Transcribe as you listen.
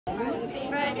तो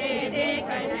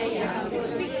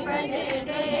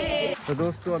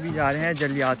दोस्तों अभी जा रहे हैं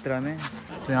जल यात्रा में।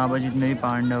 तो यहाँ पर जितने भी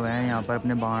पांडव हैं यहाँ पर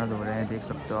अपने बाण धो रहे हैं, देख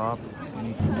सकते हो आप।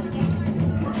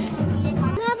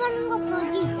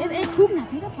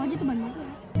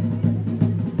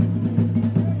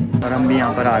 और हम भी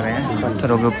यहाँ पर आ गए हैं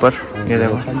पत्थरों के ऊपर, ये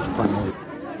देखो।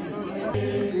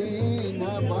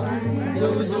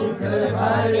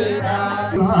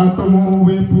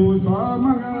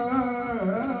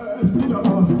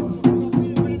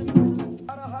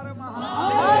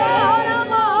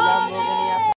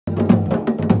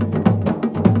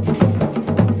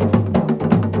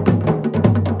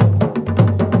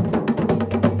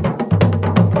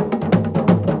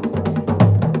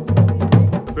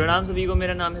 प्रणाम सभी को,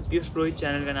 मेरा नाम है पीयूष, पुरोहित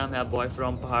चैनल का नाम है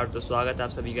अबॉयफ्रॉम्पहाद। तो स्वागत है आप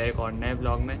सभी का एक और नए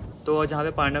ब्लॉग में। तो जहाँ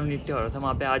पे पांडव नृत्य हो रहा था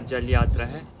वहाँ पे आज जल यात्रा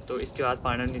है, तो इसके बाद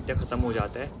पांडव नृत्य खत्म हो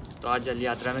जाता है। तो आज जल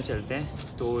यात्रा में चलते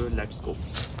हैं, तो लेट्स गो।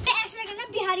 ऐसे करना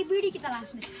बिहारी बीड़ी की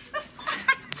तलाश में।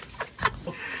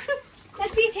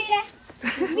 बस पीछे ही रह।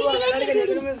 ले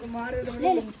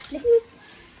ले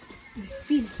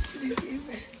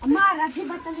मार रहा फिर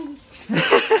बदतमीजी।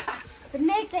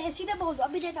 नहीं तो सीधे बोल दो,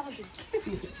 अभी देखा मैं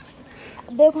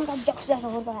देखो का जक्स जैसा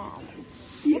होता है।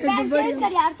 ये पैंट चेंज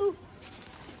कर यार तू।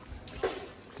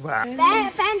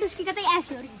 पैंट उसकी कहते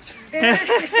ऐसी हो रही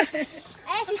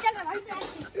ऐसी चल रहा भाई।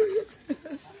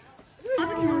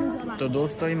 तो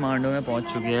दोस्तों ये मांडो में पहुंच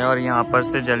चुके हैं और यहाँ पर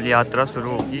से जल यात्रा शुरू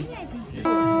होगी।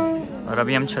 और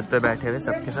अभी हम छत पे बैठे हुए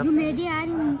सबके सब।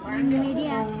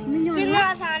 कितना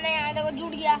आसान है यार, देखो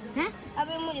जुड़ गया है।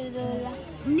 अभी मुझे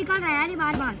निकल रहा है यार ये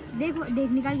बार-बार। देखो देख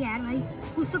निकल गया यार भाई,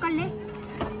 कुछ तो कर ले।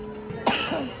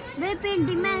 वे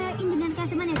पेंटिंग में इंजीनियर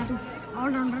कैसे बनेगा तू?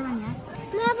 ऑलराउंडर बन गया।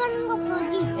 मैं बनूंगा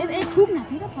फौजी। ए थूक ना,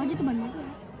 ठीक है फौजी तो बनना।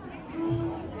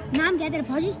 नाम क्या है तेरा?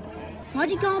 फौजी।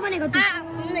 फौजी क्यों बनेगा तू?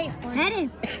 नहीं है रे,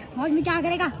 फौज में क्या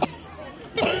करेगा?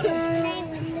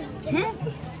 हैं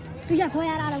तू जा खो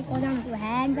यार, आ रहा हो जाना तू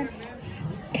है अंदर।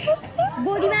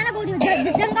 गोदी में आना, गोदी में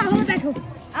जंगा हो बैठो।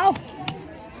 आओ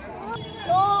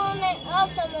तो मैं अब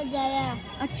समझ आया।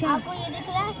 अच्छा आपको ये दिख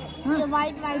रहा है? हाँ। ये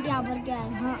वाइट यहाँ पर क्या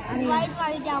है? हाँ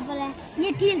वाइट यहाँ पर है।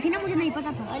 ये कील थी ना, मुझे नहीं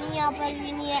पता था। और यहाँ पर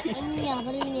भी नहीं है, यहाँ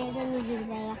पर भी नहीं है, नहीं गिर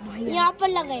पाएगा। यहाँ पर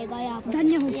लगेगा, यहाँ पर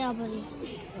धन्य हो। यहाँ पर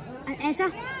ऐसा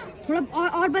थोड़ा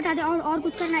और बता दे। और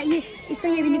कुछ करना है? ये इसका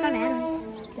ये भी निकल रहा है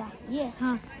क्या? ये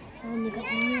हाँ निकल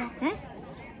है।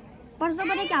 परसों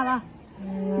पता क्या हुआ,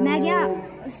 मैं गया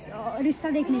रिश्ता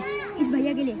देखने इस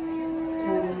भैया के लिए।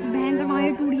 भयंकर वहाँ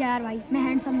टूट गया यार भाई। मैं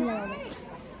हैंडसम नहीं लगा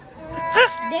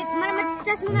देख, मैं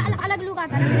चश्मे में अलग लुक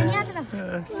आता है, नहीं आता था।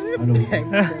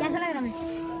 कैसा लग रहा मैं?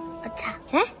 अच्छा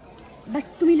है, बस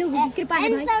तुम ही लोग कृपा है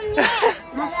भाई।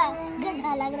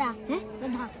 गधा लग रहा है,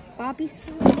 गधा पापी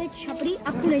छपरी।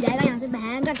 अब तू ले जाएगा यहाँ से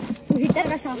भयंकर, तू हिटलर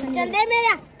का शासन। चल दे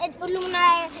मेरा एक उल्लू ना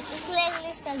है, इसलिए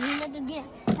रिश्ता घूमने तो गया।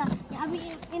 अभी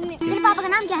तेरे पापा का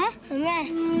नाम क्या है? मैं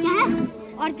क्या है?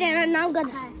 और तेरा नाम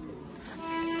गधा है।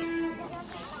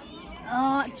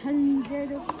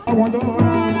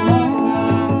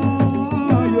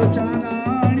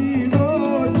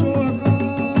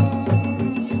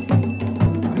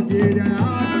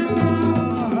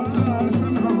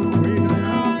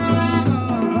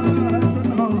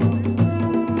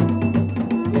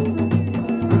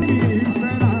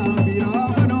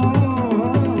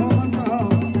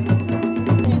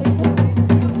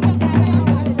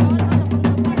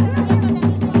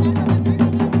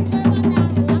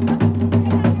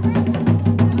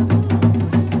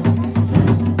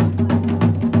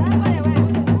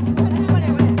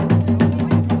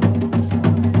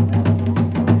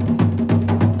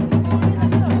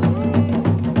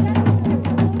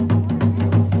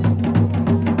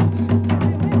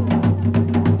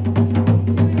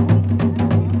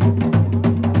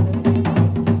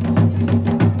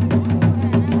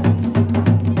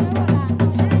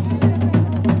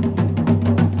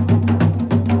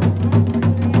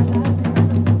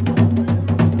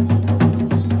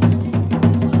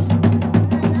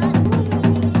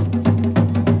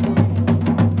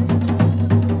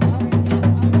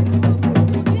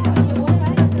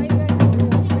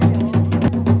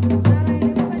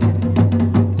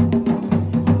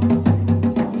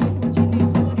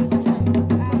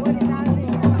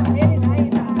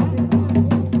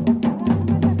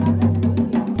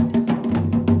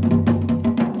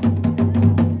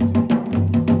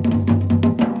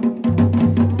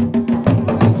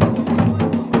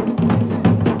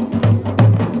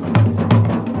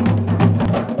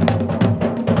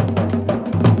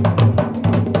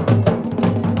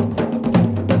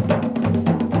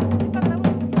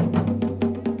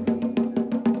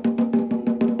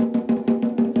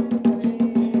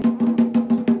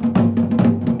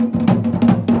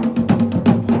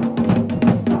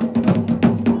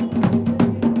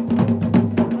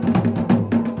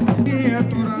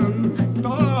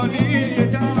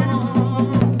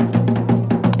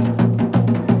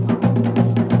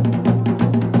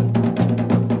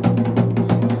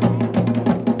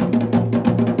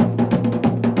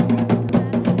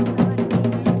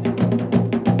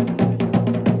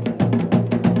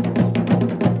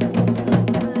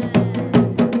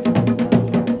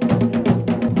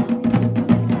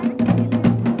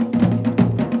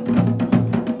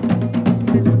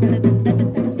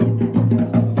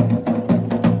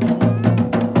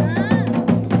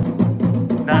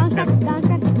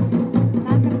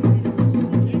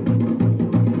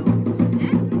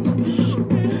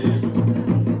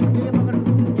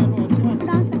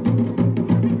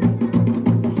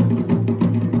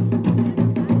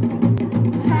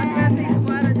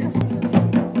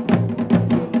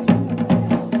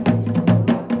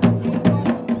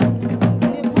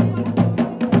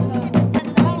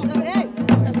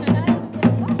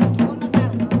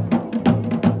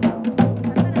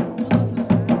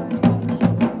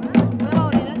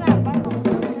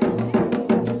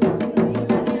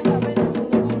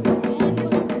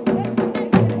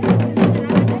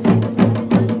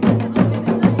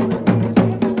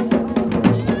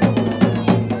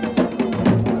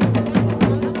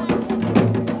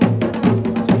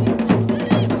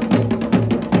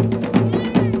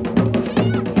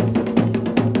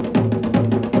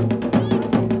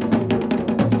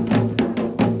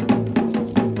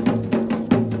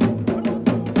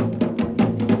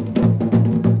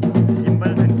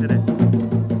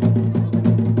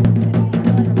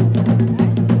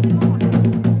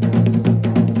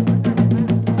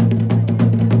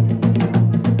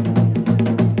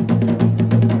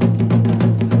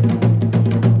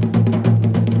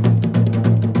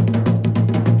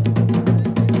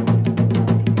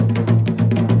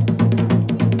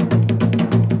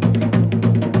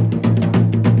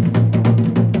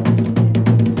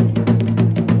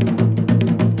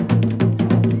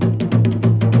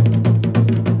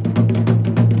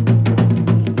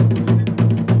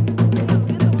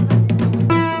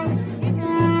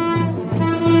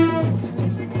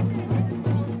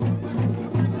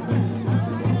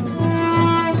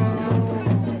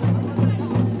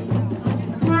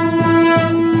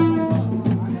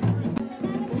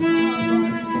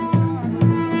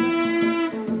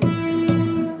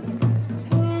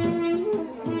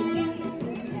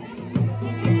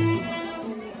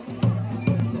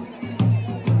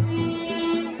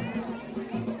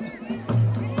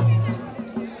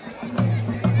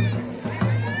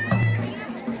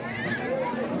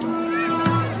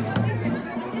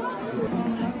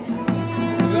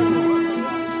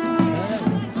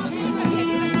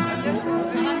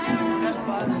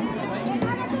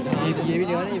 ये भी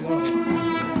देखा नहीं।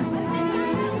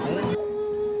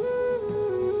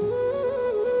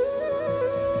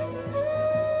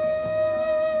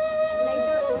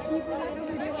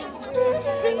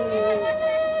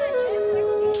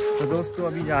 तो दोस्तों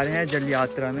अभी जा रहे हैं जल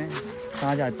यात्रा में।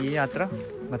 कहाँ जाती है यात्रा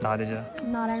बता दे जरा।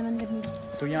 नारायण मंदिर में।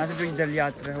 तो यहाँ से जो जल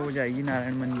यात्रा है वो जाएगी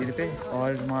नारायण मंदिर पे,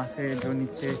 और वहाँ से जो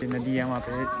नीचे नदी है वहाँ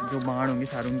पे जो बाढ़ होंगी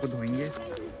सारे उनको धोएंगे।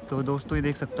 तो दोस्तों ये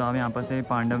देख सकते हो आप, यहाँ पर से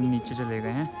पांडव नीचे चले गए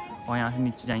हैं और यहाँ से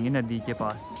नीचे जाएंगे नदी के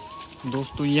पास।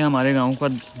 दोस्तों ये हमारे गाँव का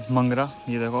मंगरा,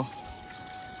 ये देखो।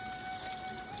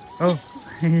 ओह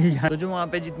तो जो वहाँ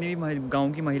पे जितनी भी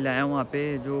गांव की महिलाएं हैं वहाँ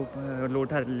पे जो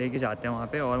लोटा लेके जाते हैं वहाँ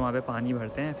पे, और वहाँ पे पानी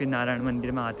भरते हैं, फिर नारायण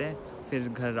मंदिर में आते हैं, फिर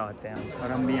घर आते हैं।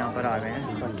 और हम भी यहाँ पर आ गए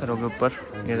हैं पत्थरों के ऊपर,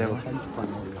 ये देखो।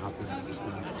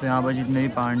 तो यहाँ पर जितने भी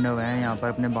पांडव हैं यहाँ पर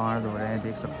अपने बाण धो रहे हैं,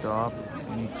 देख सकते हो आप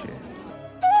नीचे।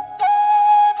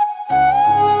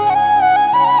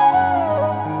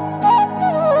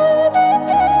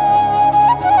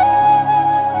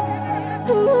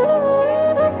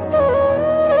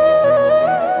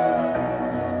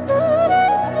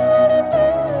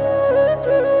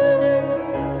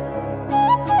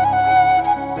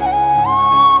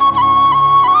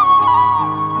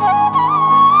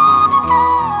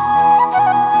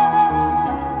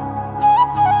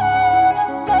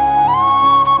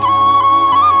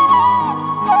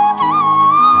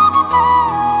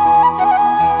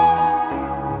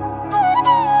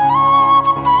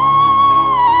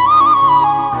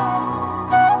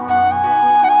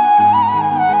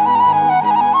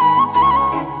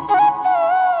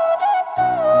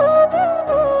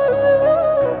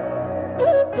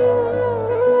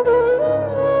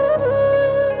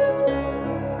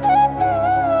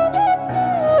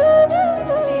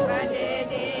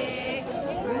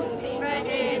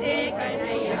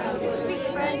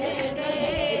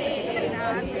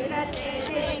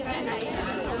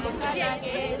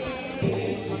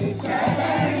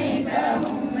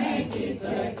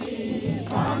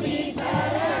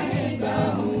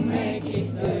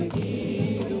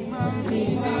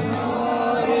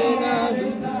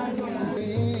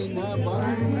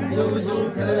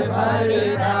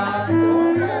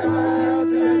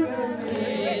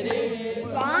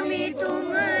 स्वामी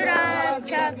तुम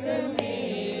रक्षक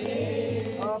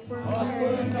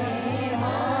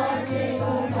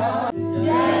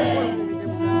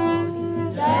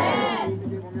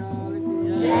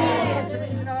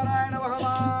नारायण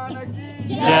भगवान की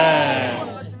जय।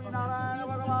 लक्ष्मी नारायण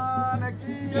भगवान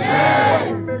की जय।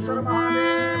 ओंकारेश्वर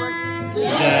महादेव की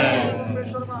जय।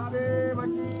 ओंकारेश्वर महादेव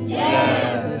की जय।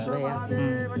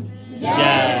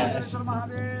 ओंकारेश्वर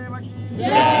महादेव की जय। ओंकारेश्वर महादेव की जय।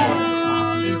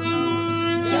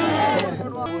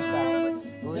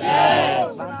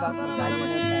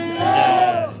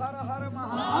 हर हर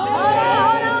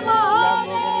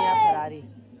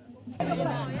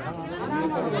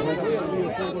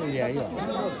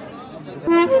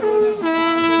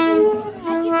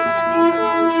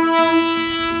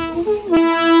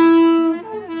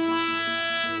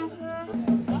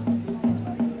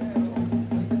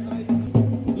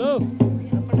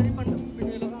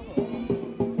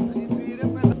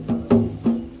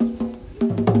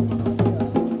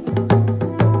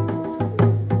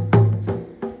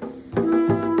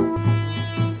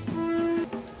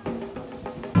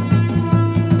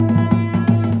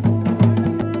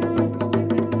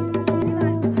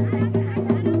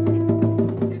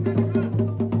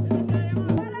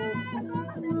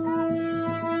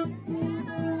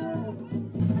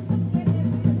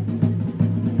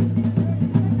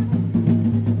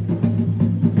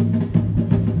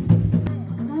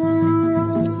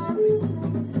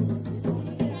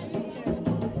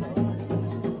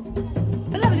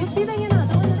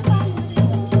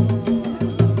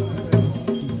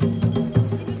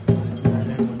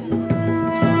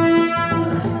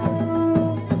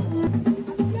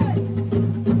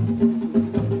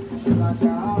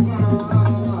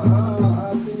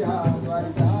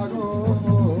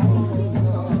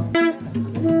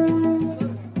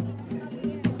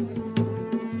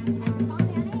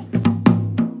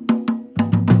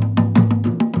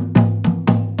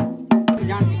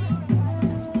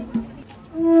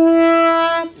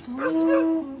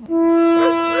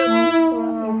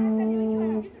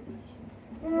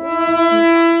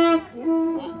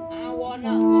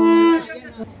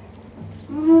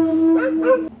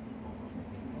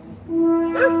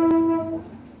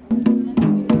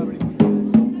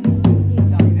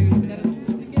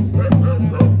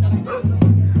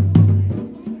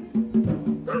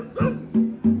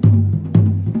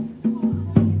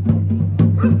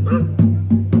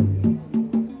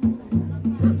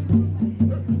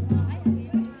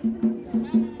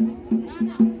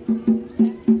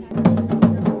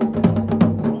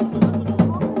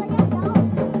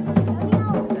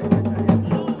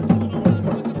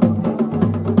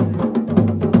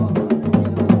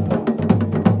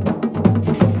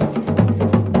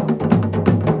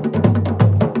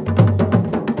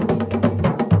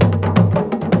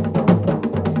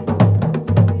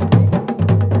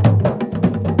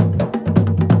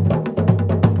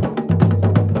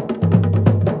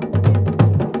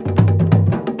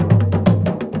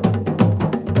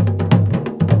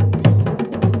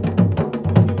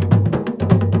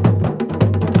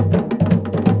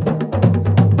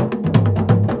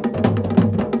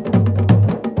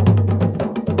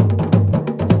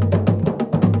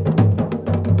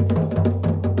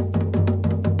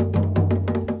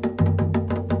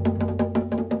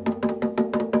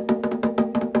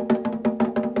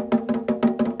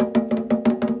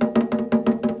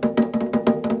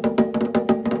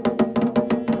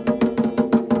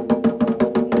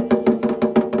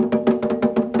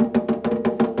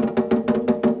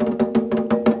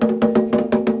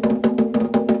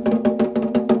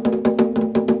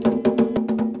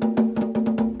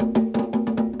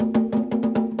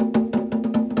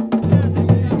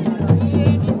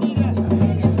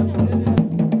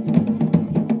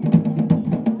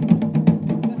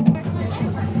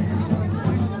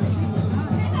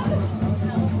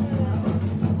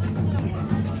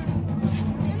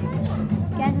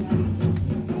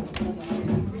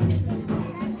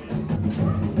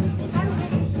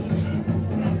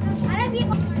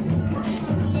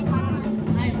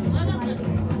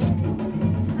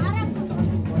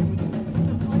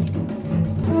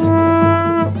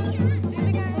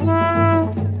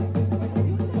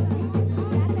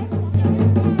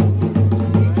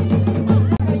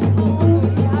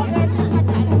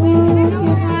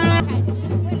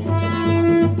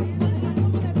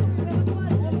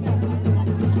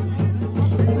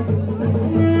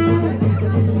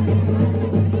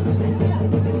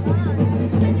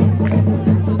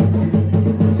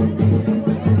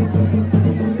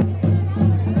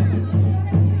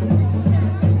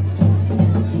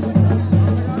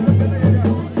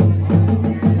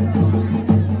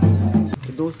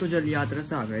जल यात्रा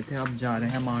से आ गए थे, अब जा रहे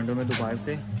हैं मांडो में दोबारा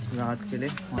से रात के लिए।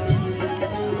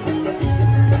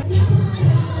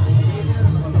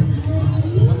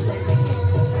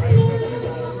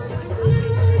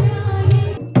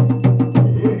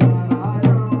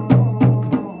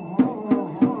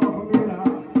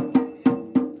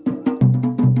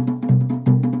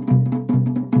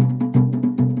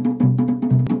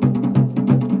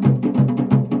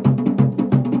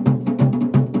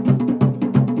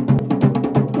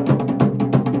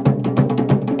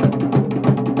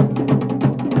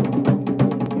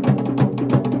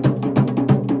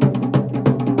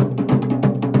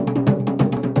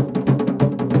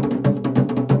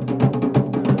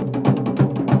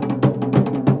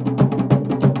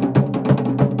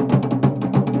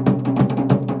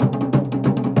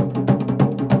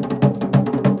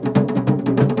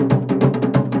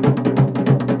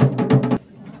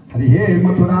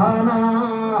 मथुरा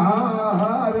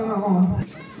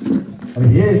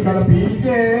ये कल्पी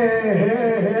के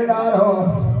डारो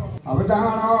अब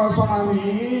जानो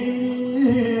स्वामी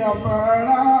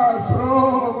अपना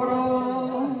सरोवर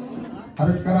हर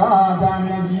करा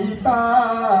जाने गीता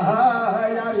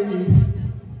यारी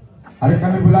हर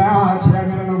कल बुलाया छे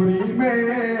मेरे नगरी में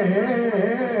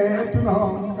तुनो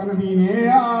कन दीने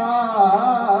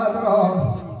आदरो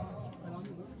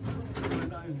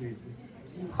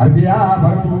हर दिया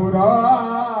भरपूर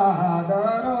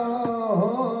आदरो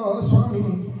स्वामी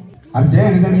हर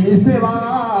जैन धनी सेवा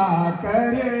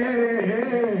करे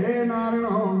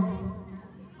नारणो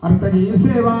हर तनी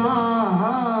सेवा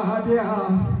दिया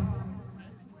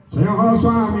छो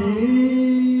स्वामी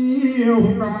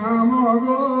हुकाम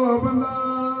गो बंदा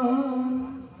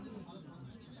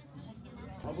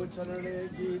अब चलने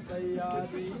की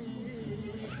तैयारी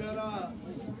करा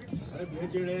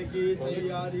भेजने की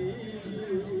तैयारी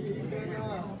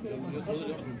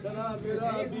चला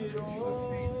मेरा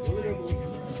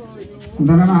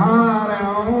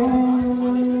धनहारणो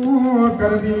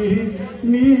कर दी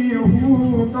नी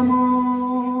हुकमो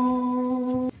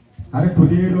हर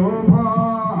खुली लो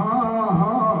भावरो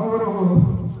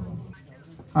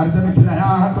अर्जन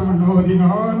खिलाया तुम नो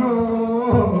दिनो नो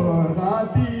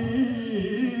राती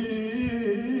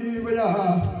बजा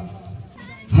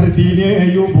हर दीने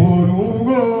यू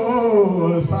भोरूगो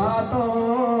सातो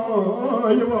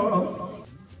यो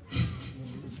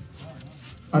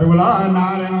अरुला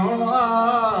नारायणो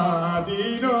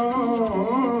आदीनो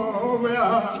बया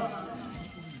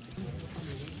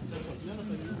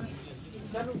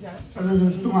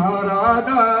तुम्हारा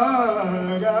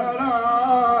दगड़ा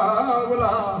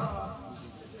बोला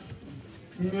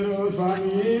मेरो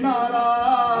स्वामी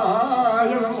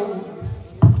नारायण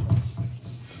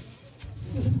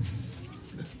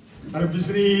हर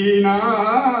बिसरी ना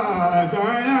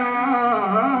जाया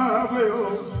भयो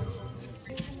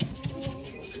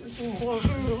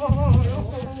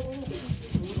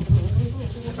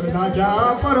ना क्या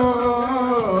परो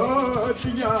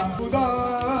चिया खुदा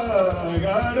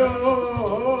गाड़ो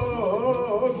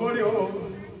गोड़ो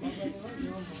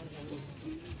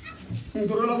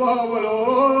दुर्लभ बोलो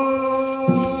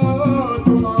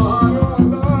तुम्हारो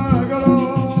गड़ो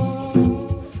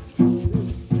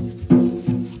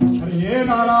हरे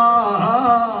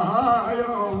नारायण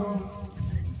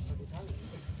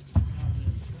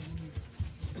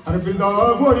हर बिंदो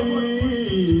गोरी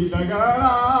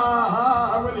दगड़ा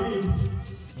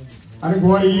अरे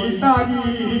गोरी तागी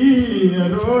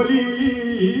रोली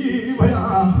भया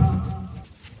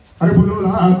अरे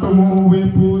बोला तुम वे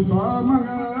पूसा मंग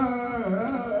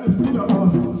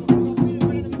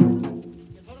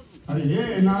अरे ये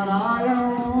नारायण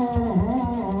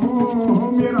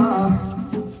मेरा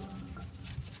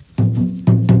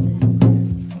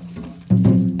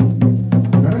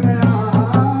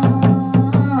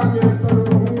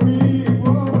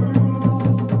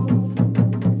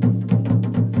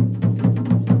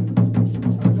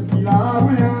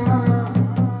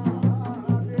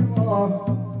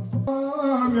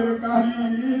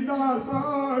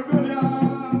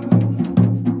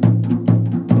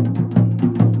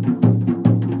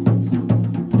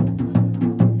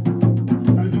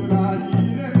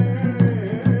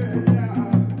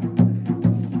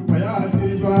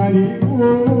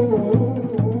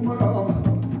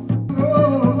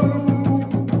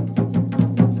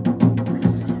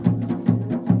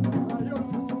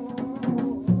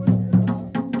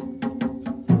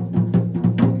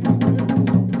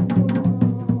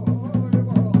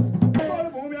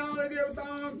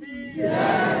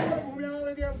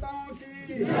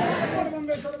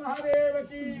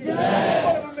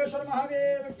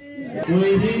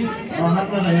कोई भी बाहर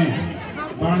न रहे।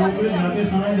 बाणों के जाते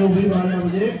समय जो भी 12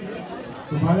 बजे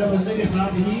तो 12 बजने के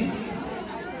साथ ही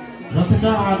रथ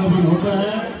का आगमन होता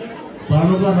है,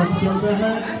 बालों का रथ चलता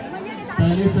है।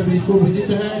 पहले सभी को विदित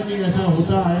है कि ऐसा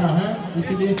होता आया है,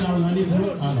 इसलिए सावधानी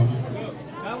पूर्वक आना है।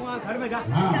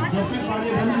 हाँ, जब तक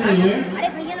पानी बंद नहीं है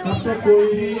तब तक कोई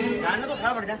भी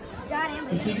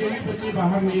किसी के भी प्रति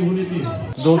बाहर नहीं होनी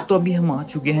चाहिए। दोस्तों अभी हम आ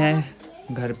चुके हैं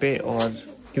घर पे, और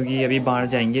क्योंकि अभी बाहर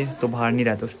जाएंगे तो बाहर नहीं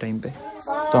रहते उस टाइम पे,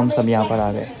 तो हम सब यहाँ पर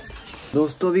आ गए।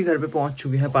 दोस्तों अभी घर पे पहुँच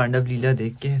चुके हैं पांडव लीला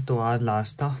देख के। तो आज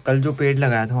लास्ट था, कल जो पेड़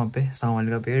लगाया था वहाँ पे सांवल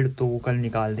का पेड़, तो वो कल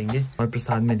निकाल देंगे और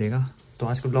प्रसाद मिलेगा। तो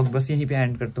आज का ब्लॉग बस यहीं पे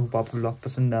एंड करता हूँ। आपको ब्लॉग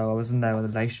पसंद आएगा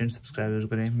तो लाइक शेयर सब्सक्राइब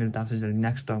करें। मिलता है आपसे जल्दी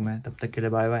नेक्स्ट ब्लॉग में, तब तक के लिए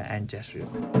बाय बाय एंड जय श्री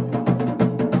राम।